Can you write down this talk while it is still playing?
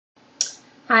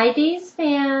Hi, Days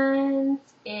fans.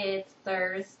 It's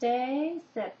Thursday,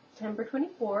 September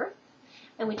 24th,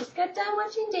 and we just got done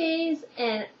watching Days,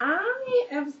 and I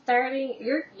am starting,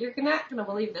 you're not going to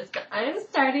believe this, but I am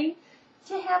starting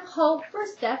to have hope for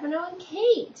Stefano and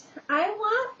Kate. I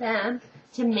want them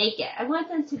to make it. I want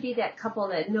them to be that couple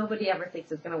that nobody ever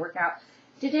thinks is going to work out.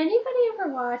 Did anybody ever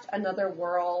watch Another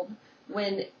World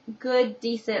when good,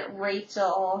 decent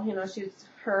Rachel,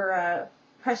 her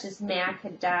precious Mac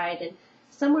had died, and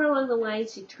somewhere along the line,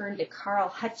 she turned to Carl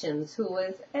Hutchins, who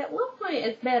was at one point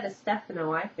as bad as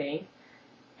Stefano, I think.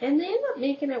 And they ended up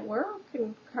making it work,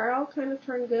 and Carl kind of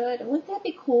turned good. And wouldn't that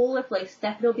be cool if,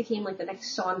 Stefano became, the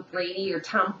next Sean Brady or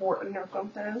Tom Horton or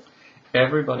something?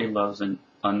 Everybody loves an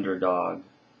underdog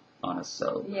on a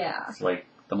soap. Yeah. It's like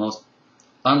the most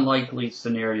unlikely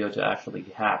scenario to actually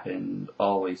happen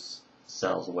always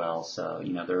sells well. So,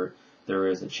 there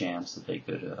is a chance that they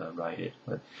could write it.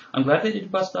 But I'm glad they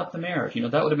didn't bust up the marriage.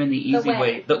 That would have been the easy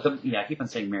way. I keep on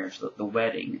saying marriage, the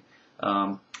wedding.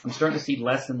 I'm starting to see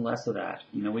less and less of that.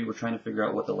 We were trying to figure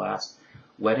out what the last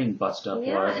wedding bust up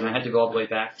was, and I had to go all the way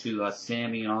back to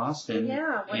Sammy and Austin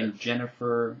and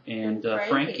Jennifer and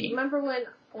Frankie. Remember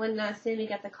when Sammy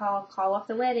got the call off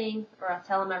the wedding, or I'll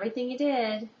tell him everything you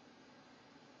did.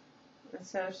 And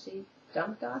so she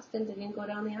dumped Austin, didn't go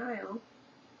down the aisle.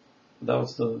 That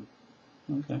was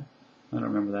okay. I don't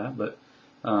remember that, but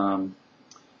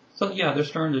so yeah, they're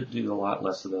starting to do a lot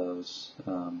less of those.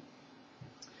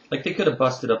 They could have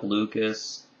busted up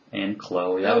Lucas and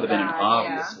Chloe. That would have been an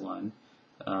obvious one.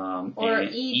 Or and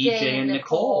EJ and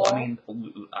Nicole. I mean,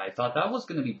 I thought that was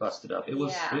going to be busted up. It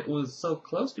was so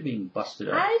close to being busted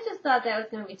up. I just thought that was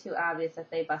going to be too obvious if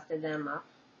they busted them up.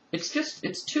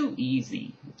 It's too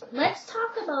easy. Let's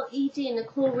talk about EJ and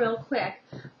Nicole real quick.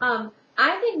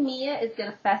 I think Mia is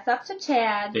going to fess up to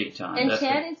Chad. Big time. And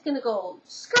Chad is going to go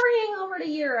scurrying over to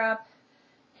Europe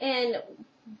and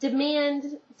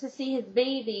demand to see his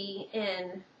baby,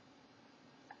 and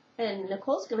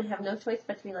Nicole's going to have no choice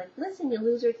but to be like, listen, you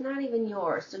loser, it's not even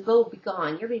yours, so go, be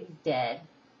gone, your baby's dead.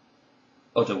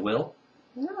 Oh, to Will?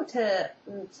 No, to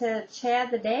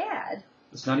Chad the dad.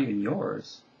 It's not even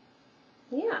yours.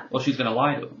 Yeah. Well, she's going to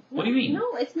lie to him. What do you mean?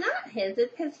 No, it's not his.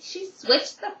 It's because she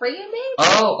switched the friggin' baby.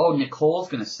 Oh, Nicole's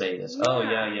going to say this. Yeah. Oh,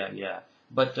 yeah.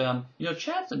 But,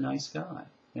 Chad's a nice guy.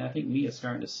 And I think Mia's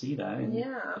starting to see that.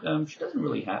 And, she doesn't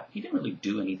really he didn't really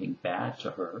do anything bad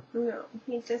to her. No,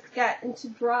 he just got into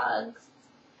drugs.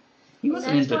 He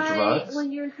wasn't into drugs.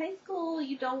 When you're in high school,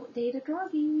 you don't date a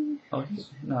druggie. Oh, he's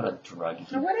not a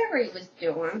druggie. Or whatever he was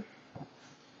doing.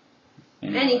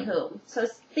 Anyway. Anywho, so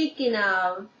speaking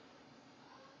of,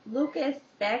 Lucas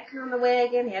back on the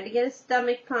wagon, had to get his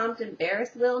stomach pumped,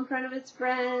 embarrassed Will in front of his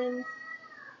friends.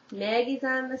 Maggie's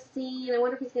on the scene. I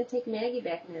wonder if he's going to take Maggie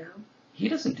back now. He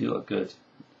doesn't do a good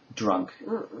drunk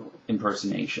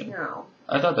impersonation. No.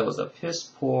 I thought that was a piss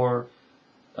poor,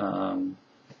 I'm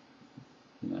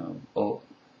trying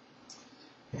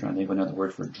to think of another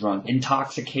word for drunk,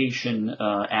 intoxication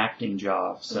acting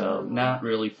job. So not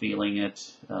really feeling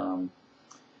it.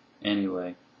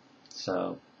 Anyway,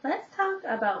 so. Let's talk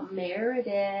about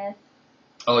Meredith.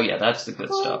 Oh yeah, that's the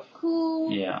good stuff.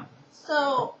 Cool. Yeah.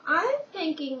 So I'm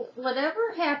thinking whatever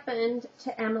happened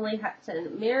to Emily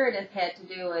Hudson, Meredith had to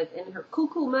do it. In her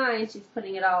cuckoo mind, she's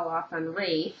putting it all off on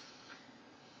Rafe.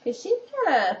 Because she's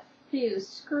got a few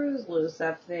screws loose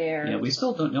up there. Yeah, we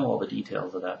still don't know all the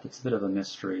details of that. It's a bit of a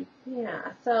mystery.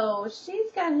 Yeah, so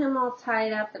she's got him all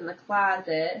tied up in the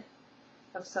closet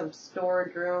of some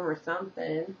storage room or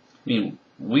something. I mean,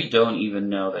 we don't even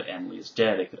know that Emily is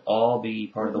dead. It could all be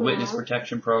part of the witness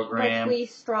protection program. Like we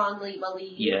strongly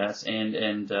believe. Yes,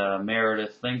 and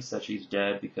Meredith thinks that she's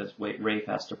dead because Rafe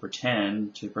has to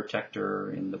pretend to protect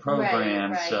her in the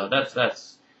program. Right. So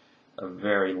that's a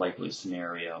very likely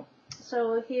scenario.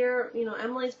 So here,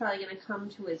 Emily's probably going to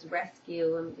come to his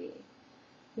rescue and be,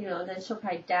 then she'll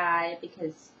probably die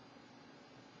because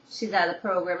she's out of the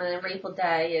program, and then Rafe will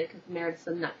die because Meredith's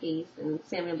a nutcase, and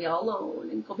Sammy will be all alone,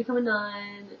 and go become a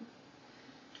nun.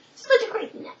 Just a bunch of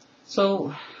craziness.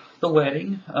 So, the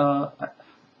wedding,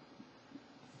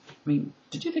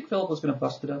 did you think Philip was going to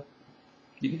bust it up?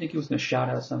 Did you think he was going to shout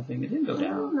out something? It didn't go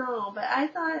down. I don't know, but I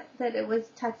thought that it was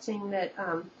touching that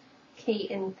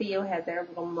Kate and Theo had their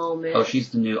little moment. Oh, she's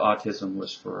the new autism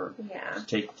whisperer. Yeah. To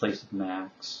take the place of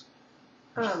Max.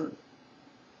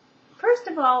 First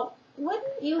of all,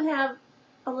 wouldn't you have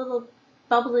a little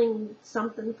bubbling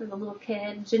something for the little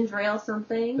kid, ginger ale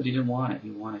something? But he didn't want it.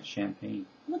 He wanted champagne.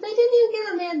 Well, they didn't even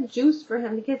get a mad juice for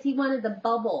him because he wanted the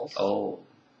bubbles. Oh.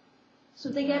 So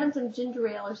they got him some ginger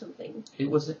ale or something.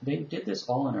 They did this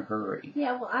all in a hurry.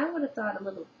 Yeah, well, I would have thought a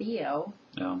little Theo.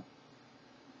 Yeah.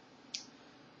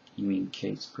 You mean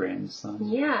Kate's grandson?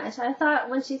 Yeah, so I thought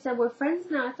when she said we're friends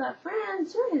now, I thought,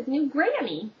 friends, you're his new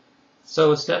granny.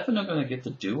 So is Stefano going to get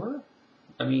to do her?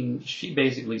 I mean, she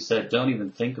basically said, don't even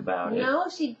think about it. No,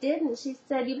 she didn't. She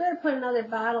said, you better put another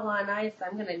bottle on ice.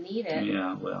 I'm going to need it.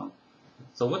 Yeah, well.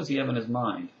 So what does he have in his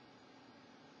mind?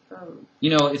 Um,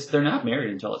 They're not married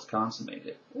until it's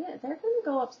consummated. Yeah, they're going to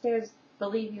go upstairs,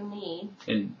 believe you me.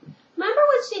 And remember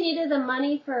when she needed the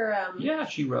money for... yeah,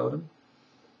 she wrote him.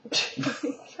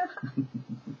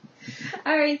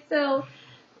 Alright, so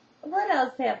what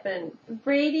else happened?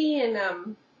 Brady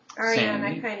and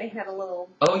Ariana kind of had a little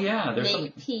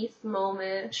make peace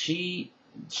moment.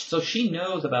 So she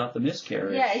knows about the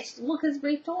miscarriage. Yeah, well, because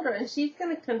Brady told her, and she's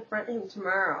going to confront him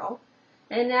tomorrow.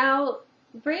 And now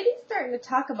Brady's starting to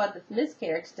talk about this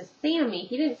miscarriage to Sammy.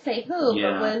 He didn't say who,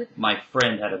 yeah, but when my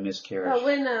friend had a miscarriage. But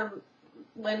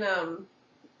when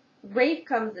Rafe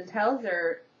comes and tells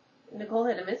her Nicole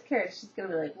had a miscarriage, she's going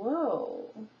to be like, whoa.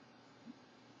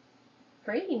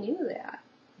 Brady knew that.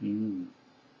 Mm.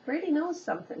 Brady knows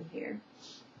something here.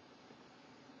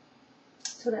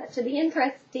 So that should be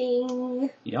interesting.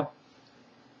 Yep.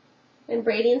 And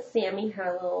Brady and Sammy had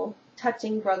a little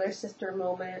touching brother-sister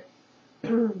moment.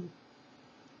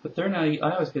 But they're not, I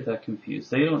always get that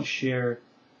confused. They don't share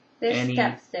They're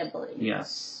step-siblings.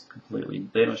 Yes, completely.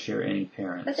 They don't share any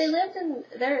parents. But they lived in,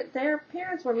 their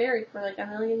parents were married for like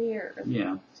 1,000,000 years.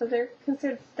 Yeah. So they're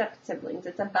considered step-siblings.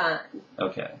 It's a bond.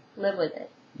 Okay. Live with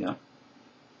it. Yeah.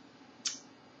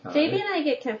 JB and I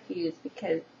get confused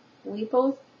because we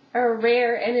both are a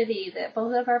rare entity that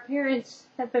both of our parents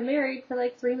have been married for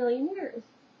like 3,000,000 years.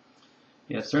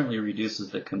 Yeah, it certainly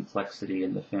reduces the complexity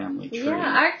in the family tree.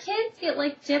 Yeah, our kids get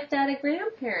like gypped out of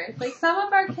grandparents. Like some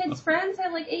of our kids' friends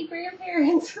have like 8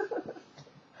 grandparents.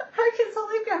 Our kids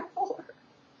only got 4.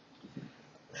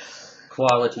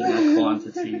 Quality, not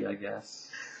quantity, I guess.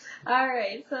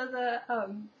 Alright, so the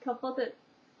couple that...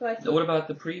 What about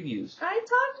the previews? I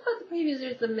talked about the previews.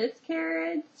 There's the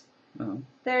miscarriage. Oh.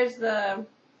 There's the...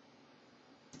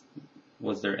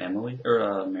 Was there Emily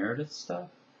or Meredith stuff?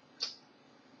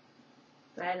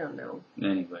 I don't know.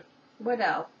 Anyway. What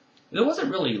else? There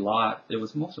wasn't really a lot. It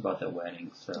was most about the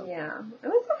wedding, so. Yeah. It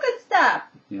was some good stuff.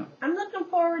 Yeah. I'm looking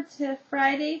forward to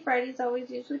Friday. Friday's always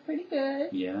usually pretty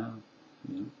good. Yeah.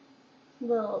 Yeah.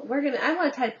 Well, I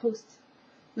want to try to post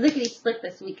lickety split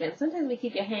this weekend. Sometimes we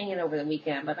keep you hanging over the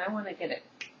weekend, but I want to get it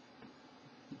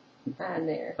on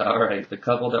there. All right. The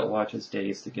couple that watches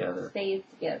Days together. Stays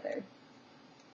together.